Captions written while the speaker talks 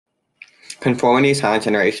Conformity, silent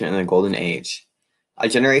generation, and the golden age. A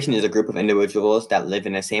generation is a group of individuals that live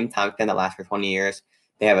in the same time span that lasts for 20 years.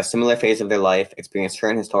 They have a similar phase of their life, experience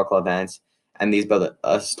certain historical events, and these build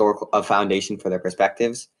a foundation for their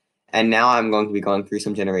perspectives. And now I'm going to be going through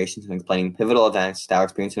some generations and explaining pivotal events that were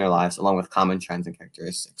experienced in their lives, along with common trends and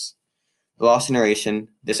characteristics. The Lost Generation,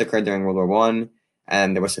 this occurred during World War I,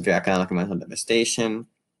 and there was severe economic and mental devastation.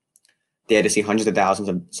 They had to see hundreds of thousands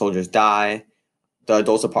of soldiers die. The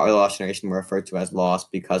adults of part of the Lost Generation were referred to as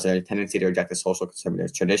lost because of their tendency to reject the social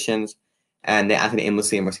conservative traditions, and they acted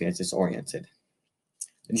aimlessly and were seen as disoriented.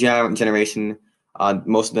 The GI generation,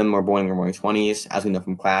 most of them were born in the roaring 20s. As we know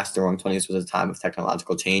from class, the roaring 20s was a time of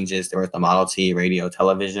technological changes. There was the Model T, radio,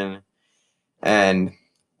 television, and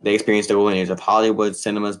they experienced the golden age of Hollywood.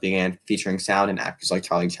 Cinemas began featuring sound, and actors like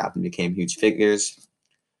Charlie Chaplin became huge figures.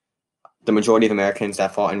 The majority of Americans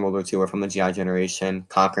that fought in World War II were from the GI generation,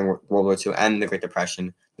 conquering World War II and the Great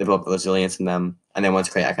Depression, developed resilience in them, and they wanted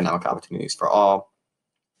to create economic opportunities for all.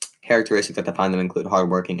 Characteristics that define them include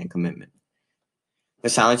hardworking and commitment. The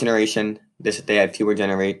silent generation, they had fewer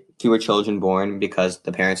children born because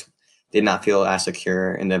the parents did not feel as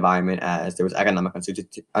secure in the environment, as there was economic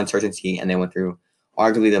uncertainty, and they went through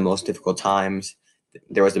arguably the most difficult times.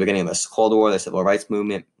 There was the beginning of the Cold War, the Civil Rights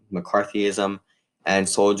Movement, McCarthyism, and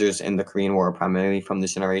soldiers in the Korean War are primarily from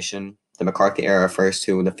this generation. The McCarthy era refers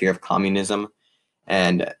to the fear of communism,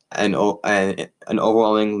 and an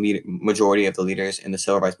overwhelming majority of the leaders in the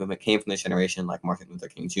Civil Rights Movement came from this generation, like Martin Luther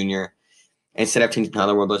King Jr. Instead of changing how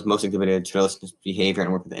the world was, most exhibited traitorous behavior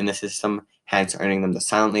and worked within the system, hence earning them the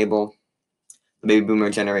silent label. The baby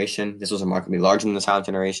boomer generation, this was remarkably larger than the silent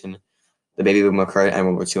generation. The baby boom occurred and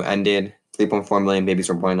World War II ended. 3.4 million babies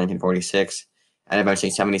were born in 1946. And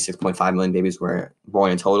eventually 76.5 million babies were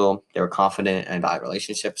born in total. They were confident and valued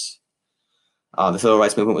relationships. The Civil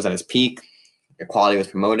Rights Movement was at its peak. Equality was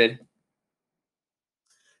promoted.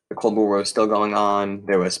 The Cold War was still going on.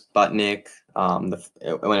 There was Sputnik.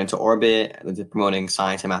 It went into orbit, promoting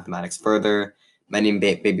science and mathematics further. Many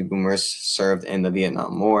baby boomers served in the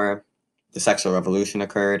Vietnam War. The sexual revolution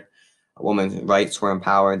occurred. Women's rights were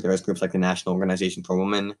empowered. There was groups like the National Organization for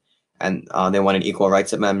Women, and they wanted equal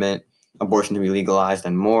rights amendment, abortion to be legalized,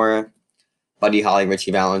 and more. Buddy Holly,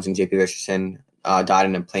 Ritchie Valens, and J.P. Richardson died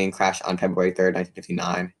in a plane crash on February 3rd,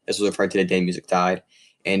 1959. This was referred to the day music died.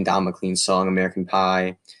 In Don McLean's song American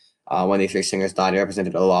Pie, when these three singers died, it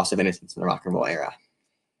represented a loss of innocence in the rock and roll era.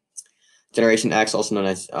 Generation X, also known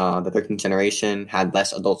as the 13th generation, had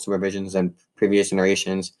less adult supervisions than previous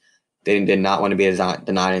generations. They did not want to be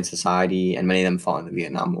denied in society, and many of them fought in the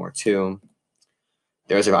Vietnam War too.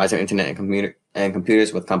 There was a rise of internet and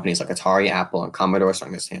computers, with companies like Atari, Apple, and Commodore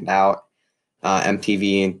starting to stand out.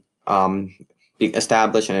 MTV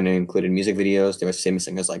established, and it included music videos. There was famous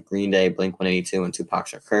singers like Green Day, Blink-182, and Tupac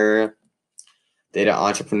Shakur. They had an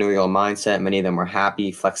entrepreneurial mindset. Many of them were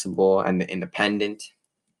happy, flexible, and independent.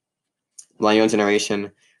 Millennial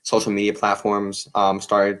generation, social media platforms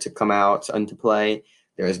started to come out into play.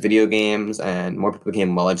 There was video games, and more people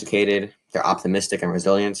became well-educated. They're optimistic and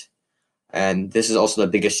resilient. And this is also the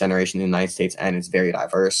biggest generation in the United States, and it's very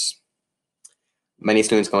diverse. Many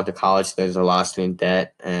students go into college, so there's a lot of student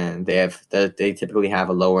debt, and they typically have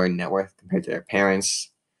a lower net worth compared to their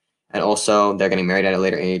parents. And also, they're getting married at a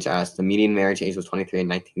later age, as the median marriage age was 23 in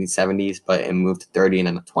the 1970s, but it moved to 30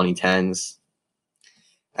 in the 2010s.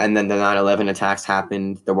 And then the 9/11 attacks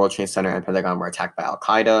happened. The World Trade Center and Pentagon were attacked by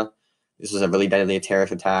Al-Qaeda. This was a really deadly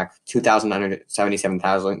terrorist attack.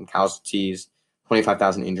 2,977,000 casualties,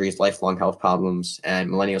 25,000 injuries, lifelong health problems, and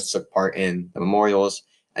millennials took part in the memorials,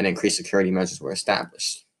 and increased security measures were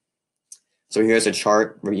established. So here's a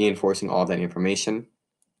chart reinforcing all of that information.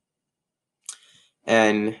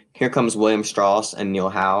 And here comes William Strauss and Neil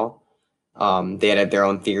Howe. They had their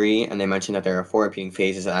own theory, and they mentioned that there are 4 repeating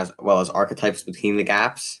phases as well as archetypes between the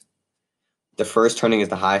gaps. The first turning is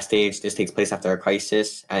the high stage. This takes place after a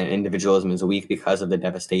crisis, and individualism is weak because of the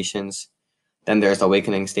devastations. Then there's the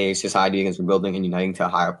awakening stage. Society begins rebuilding and uniting to a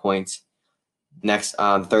higher point. Next,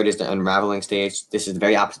 the third is the unraveling stage. This is the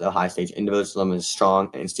very opposite of the high stage. Individualism is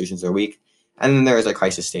strong and institutions are weak. And then there is a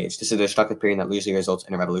crisis stage. This is a destructive period that usually results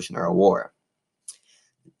in a revolution or a war.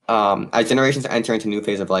 As generations enter into a new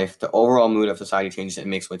phase of life, the overall mood of society changes and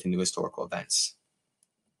makes way to new historical events.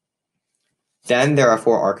 Then there are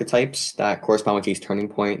 4 archetypes that correspond with each turning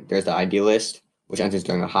point. There's the idealist, which enters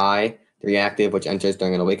during a high, the reactive, which enters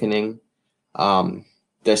during an awakening,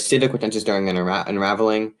 the civic, which enters during an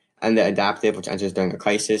unraveling, and the adaptive, which enters during a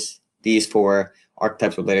crisis. These 4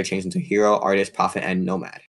 archetypes would later change into hero, artist, prophet, and nomad.